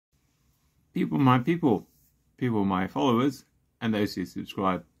people, my followers, and those who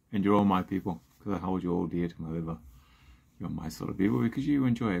subscribe, and you're all my people, because I hold you all dear to my liver. You're my sort of people because you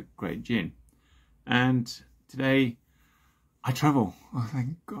enjoy a great gin. And today I travel. Oh,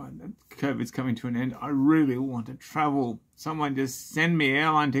 thank God, that COVID's coming to an end. I really want to travel. Someone just send me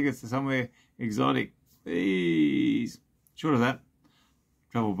airline tickets to somewhere exotic, please. Short of that,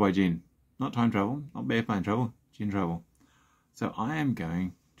 travel by gin. Not time travel, not airplane travel, gin travel. So I am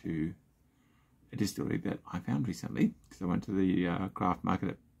going to a distillery that I found recently, because I went to the craft market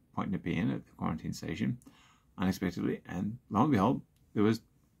at Point Nepean at the quarantine station unexpectedly, and lo and behold, there were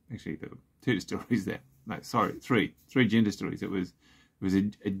 2 distilleries there. No, sorry, three gin distilleries. It was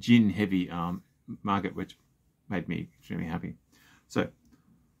a gin heavy market, which made me extremely happy. So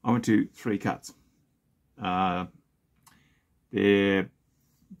I went to 3 Cuts. They're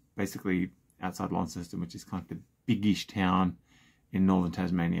basically outside Launceston, which is kind of the biggish town in Northern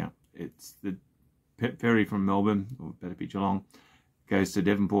Tasmania. It's the ferry from Melbourne, or better be Geelong, goes to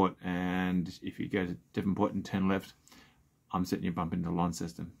Devonport, and if you go to Devonport and turn left, I'm setting you bump into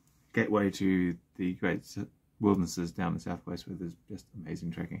Launceston. Gateway to the great wildernesses down the southwest where there's just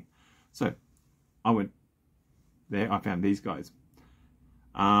amazing trekking. So I went there, I found these guys.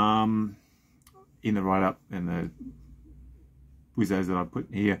 In the write-up and the whizzos that I put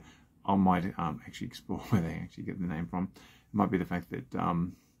here, I might actually explore where they actually get the name from. It might be the fact that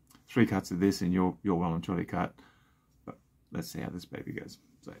 3 cuts of this and you're well and truly cut. But let's see how this baby goes.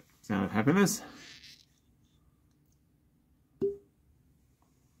 So, Sound of Happiness.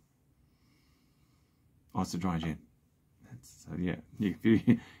 Oh, it's a dry gin. So yeah,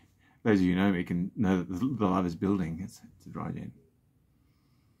 those of you who know me can know that the love is building. It's a dry gin.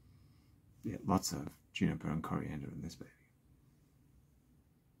 Yeah, lots of juniper and coriander in this baby.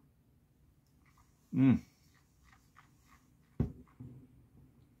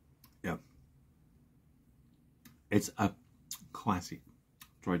 Yeah, it's a classic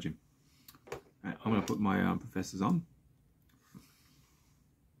dry gin. I'm going to put my professors on,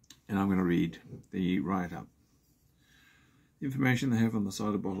 and I'm going to read the write-up. The information they have on the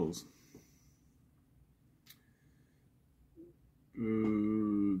side of bottles.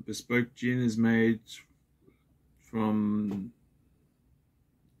 Bespoke gin is made from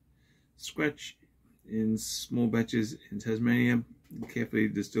scratch in small batches in Tasmania, carefully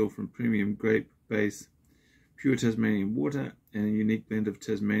distilled from premium grape base, pure Tasmanian water, and a unique blend of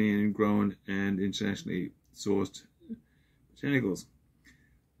Tasmanian grown and internationally sourced botanicals.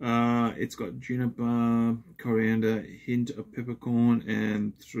 It's got juniper, coriander, hint of peppercorn,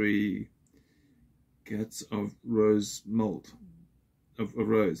 and 3 cuts of rose malt, of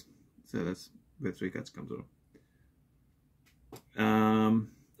rose. So that's where 3 cuts comes from.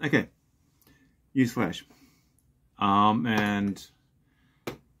 Okay, newsflash. And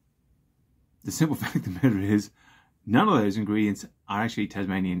the simple fact of the matter is, none of those ingredients are actually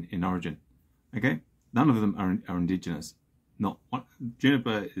Tasmanian in origin. Okay, none of them are indigenous. Not one.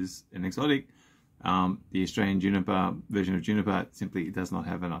 Juniper is an exotic. The Australian juniper version of juniper simply does not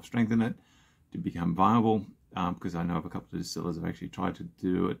have enough strength in it to become viable, because I know of a couple of distillers have actually tried to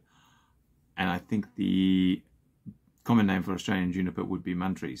do it, and I think the common name for Australian juniper would be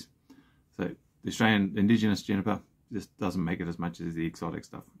Muntries. So the Australian indigenous juniper just doesn't make it as much as the exotic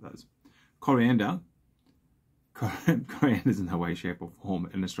stuff does. Coriander is in no way, shape or form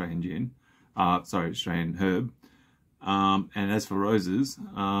an Australian gin. Australian herb. And as for roses,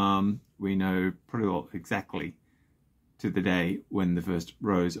 we know pretty well exactly to the day when the first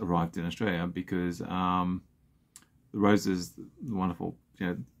rose arrived in Australia, because the roses, the wonderful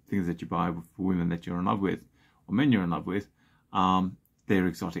things that you buy for women that you're in love with, or men you're in love with, they're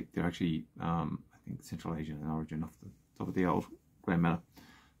exotic. They're actually, I think, Central Asian in origin, off the top of the old grey matter.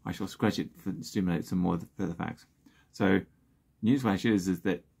 I shall scratch it to stimulate some more further facts. So, newsflash is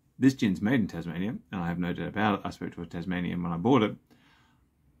that this gin's made in Tasmania, and I have no doubt about it. I spoke to a Tasmanian when I bought it.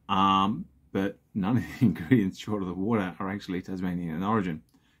 But none of the ingredients short of the water are actually Tasmanian in origin.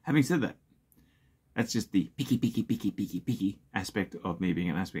 Having said that, that's just the picky aspect of me being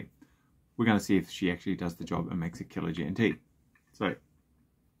an Aspie. We're going to see if she actually does the job and makes a killer G&T. So,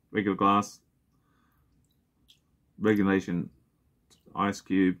 regular glass, regulation, ice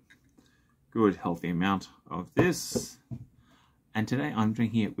cube, good healthy amount of this. And today I'm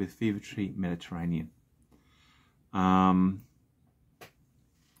drinking it with Fever Tree Mediterranean. And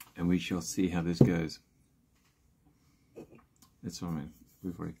we shall see how this goes. That's what I mean.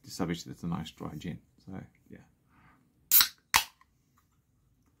 We've already established that it's a nice dry gin. So, yeah.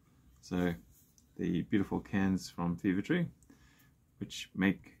 So, the beautiful cans from Fever Tree, which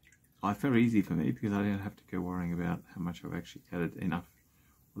make life very easy for me because I don't have to go worrying about how much I've actually added enough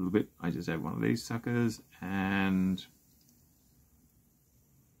a little bit. I just have one of these suckers, and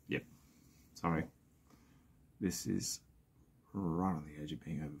yep, sorry, this is right on the edge of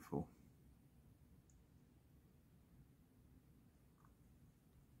being over full.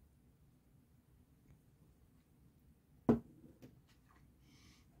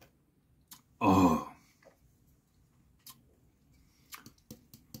 Oh,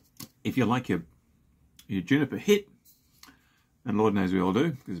 if you like your juniper hit, and Lord knows we all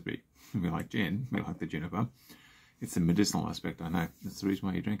do, because we like gin, we like the juniper. It's the medicinal aspect, I know. That's the reason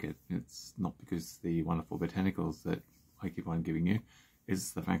why you drink it. It's not because the wonderful botanicals that I keep on giving you.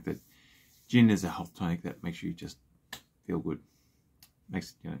 It's the fact that gin is a health tonic that makes you just feel good.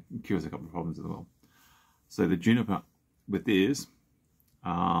 Makes, you know, cures a couple of problems as well. So the juniper with this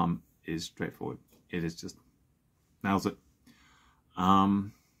is straightforward. It is just nails it.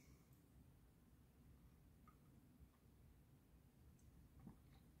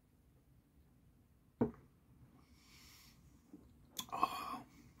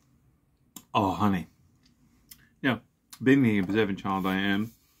 Oh, honey. Now, being the observant child I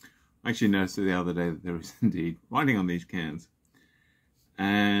am, I actually noticed the other day that there is indeed writing on these cans.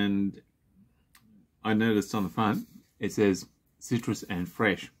 And I noticed on the front, it says citrus and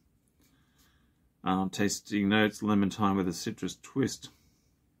fresh. Tasting notes, lemon thyme with a citrus twist.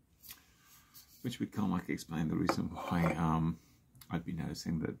 Which would kind of like explain the reason why I'd be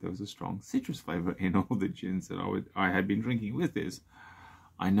noticing that there was a strong citrus flavour in all the gins that I had been drinking with this.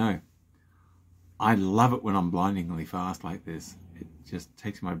 I know. I love it when I'm blindingly fast like this. It just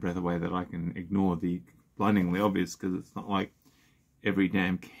takes my breath away that I can ignore the blindingly obvious, because it's not like every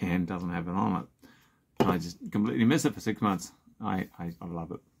damn can doesn't have it on it. And I just completely miss it for 6 months. I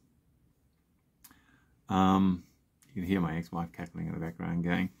love it. You can hear my ex-wife cackling in the background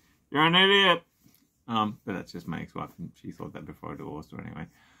going, "You're an idiot!" But that's just my ex-wife, and she thought that before I divorced her anyway.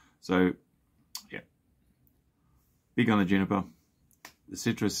 So, yeah. Big on the juniper. The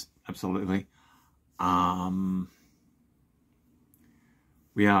citrus, absolutely.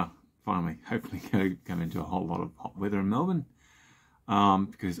 We are finally, hopefully, going to come into a whole lot of hot weather in Melbourne,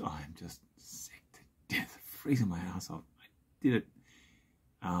 because I'm just sick to death, freezing my ass off. I did it.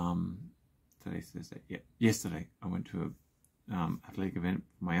 Today's Thursday. Yeah, yesterday I went to a athletic event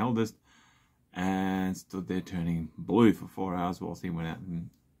for my eldest, and stood there turning blue for 4 hours whilst he went out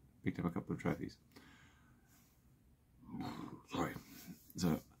and picked up a couple of trophies. Sorry.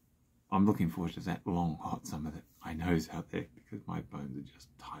 So I'm looking forward to that long, hot summer that I know is out there, because my bones are just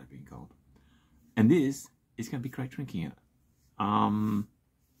tired of being cold. And this is going to be great drinking it.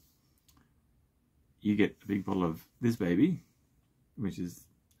 You get a big bottle of this baby, which is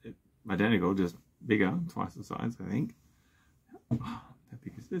identical, just bigger, twice the size, I think. How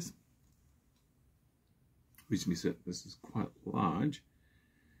big is this? Reasonably set. This is quite large.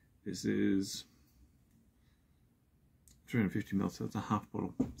 This is 350 ml, so it's a half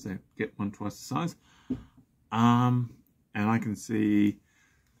bottle. So get one twice the size. And I can see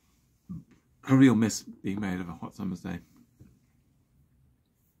a real mess being made of a hot summer's day.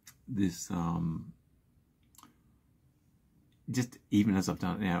 This, just even as I've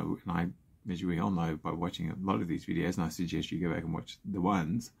done it now, and as we all know by watching a lot of these videos, and I suggest you go back and watch the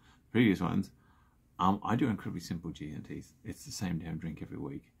previous ones, I do incredibly simple G&Ts. It's the same damn drink every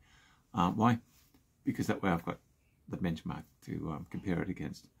week. Why? Because that way I've got the benchmark to compare it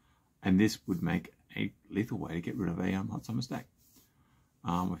against. And this would make a lethal way to get rid of a hot summer stack.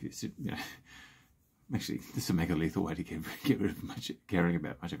 If you sit, you know, actually, this will make a lethal way to get rid of caring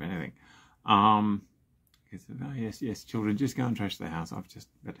about much of anything. Because, oh, yes, children, just go and trash the house. I've just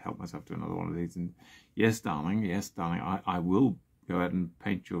got to help myself to another one of these. And yes, darling, I will go out and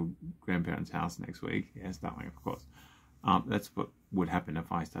paint your grandparents' house next week. Yes, darling, of course. That's what would happen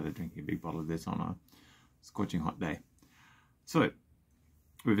if I started drinking a big bottle of this on a scorching hot day. So,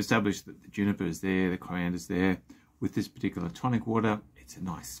 we've established that the juniper is there, the coriander is there. With this particular tonic water, it's a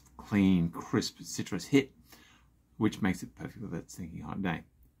nice, clean, crisp citrus hit, which makes it perfect for that stinking hot day.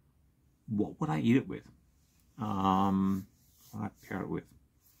 What would I eat it with? What would I pair it with?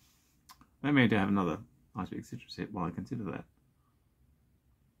 I may have another nice big citrus hit while I consider that.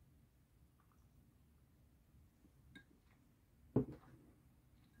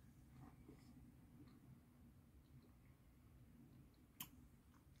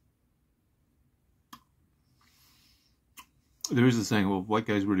 There is a saying, well, what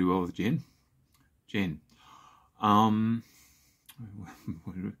goes really well with gin? Gin. When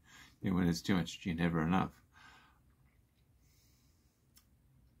there's too much gin, never enough.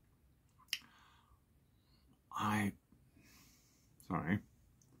 Sorry.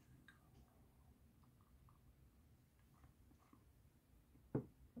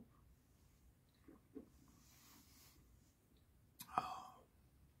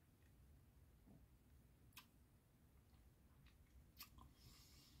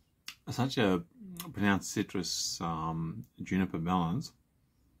 such a pronounced citrus juniper melons,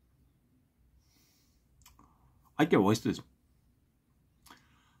 I'd go oysters.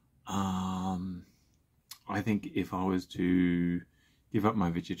 I think if I was to give up my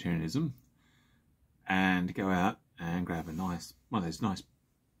vegetarianism and go out and grab a nice, one of those nice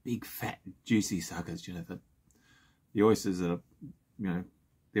big fat juicy suckers, you know, the oysters are, you know,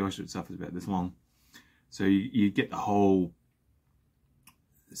 the oyster itself is about this long, so you get the whole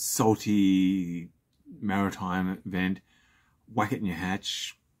salty maritime event, whack it in your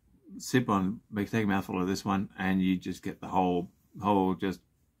hatch, sip on, take a mouthful of this one, and you just get the whole just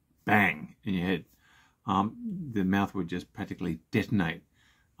bang in your head. The mouth would just practically detonate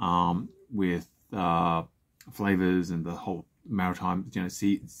with flavors and the whole maritime, you know,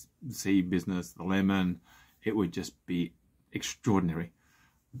 sea business, the lemon. It would just be extraordinary.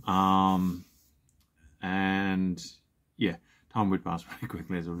 And yeah, time would pass very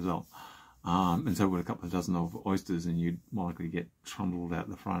quickly as a result. And so would a couple of dozen of oysters, and you'd more likely get trundled out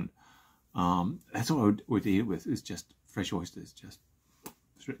the front. That's what I would eat it with, is just fresh oysters, just,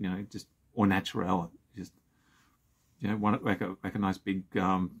 you know, just au naturel, just, you know, one like a nice big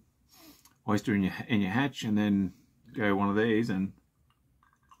oyster in your hatch, and then go one of these, and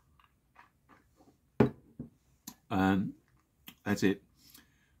that's it.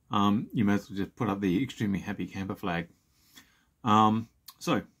 You might as well just put up the extremely happy camper flag.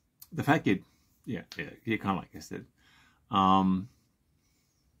 So the Fat Kid, yeah, kind of like I said,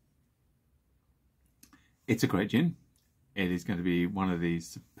 it's a great gin. It is going to be one of these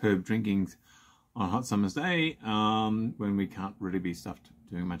superb drinkings on a hot summer's day, when we can't really be stuffed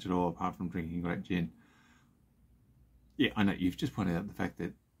doing much at all apart from drinking great gin. Yeah, I know you've just pointed out the fact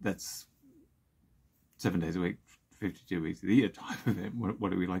that that's 7 days a week, 52 weeks of the year type of event.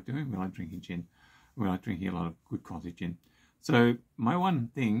 What do we like doing? We like drinking gin. We like drinking a lot of good quality gin. So my one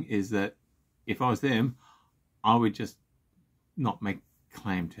thing is that if I was them, I would just not make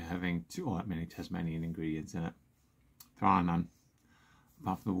claim to having all that many Tasmanian ingredients in it. There are none,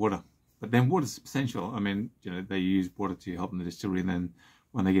 apart from the water. But then water's essential. I mean, you know, they use water to help in the distillery, and then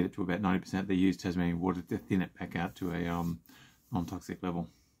when they get it to about 90%, they use Tasmanian water to thin it back out to a non-toxic level,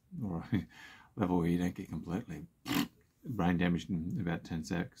 or a level where you don't get completely brain damaged in about 10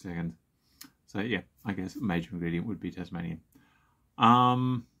 seconds. So yeah, I guess a major ingredient would be Tasmanian.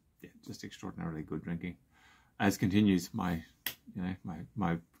 Yeah, just extraordinarily good drinking. As continues, my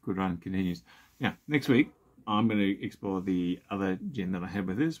good run continues. Now, next week, I'm going to explore the other gin that I had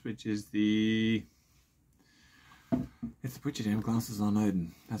with this, which is it's the Put Your Damn Glasses On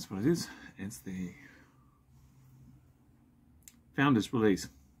Odin. That's what it is. It's the Founder's Release.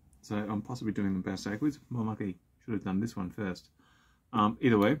 So I'm possibly doing them backwards. More likely should have done this one first.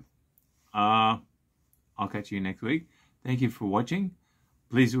 Either way, I'll catch you next week. Thank you for watching.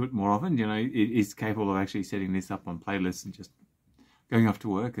 Please do it more often. You know, it is capable of actually setting this up on playlists and just going off to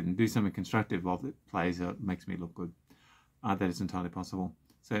work and do something constructive while it plays. It makes me look good. That is entirely possible.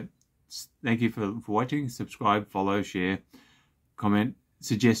 So thank you for watching. Subscribe, follow, share, comment,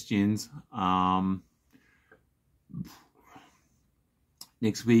 suggestions.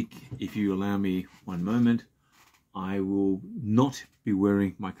 Next week, if you allow me one moment, I will not be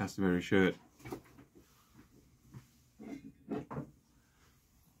wearing my customary shirt,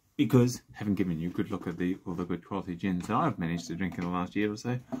 because having given you a good look at all the good quality gins that I've managed to drink in the last year or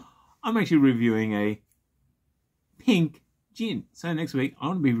so, I'm actually reviewing a pink gin. So next week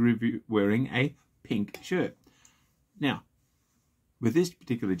I'm going to be wearing a pink shirt. Now, with this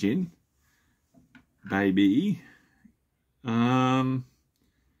particular gin, baby,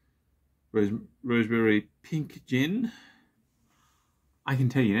 Roseberry Pink Gin, I can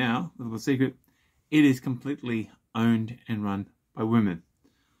tell you now, a little secret, it is completely owned and run by women.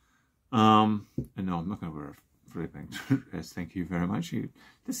 And no, I'm not going to wear a free pink dress, thank you very much.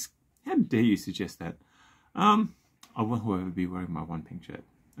 How dare you suggest that? I will, however, be wearing my one pink shirt.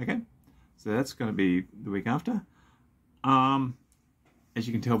 Okay, so that's going to be the week after. As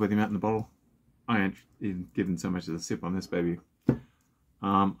you can tell by the amount in the bottle, I ain't even given so much as a sip on this baby.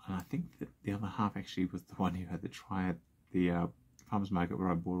 And I think that the other half actually was the one who had to try at the farmer's market where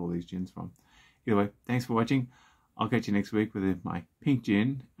I bought all these gins from. Either way, thanks for watching. I'll catch you next week with my pink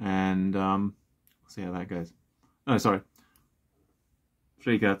gin, and we'll see how that goes. Oh, sorry.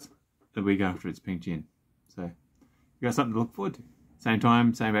 3 cuts the week after it's pink gin. So you got something to look forward to. Same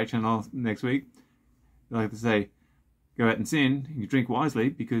time, same back channel next week. I like to say, go out and sin, and you drink wisely,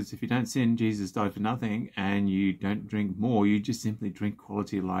 because if you don't sin, Jesus died for nothing, and you don't drink more, you just simply drink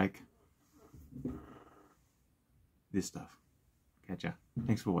quality like this stuff. Catch ya.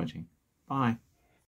 Thanks for watching. Bye.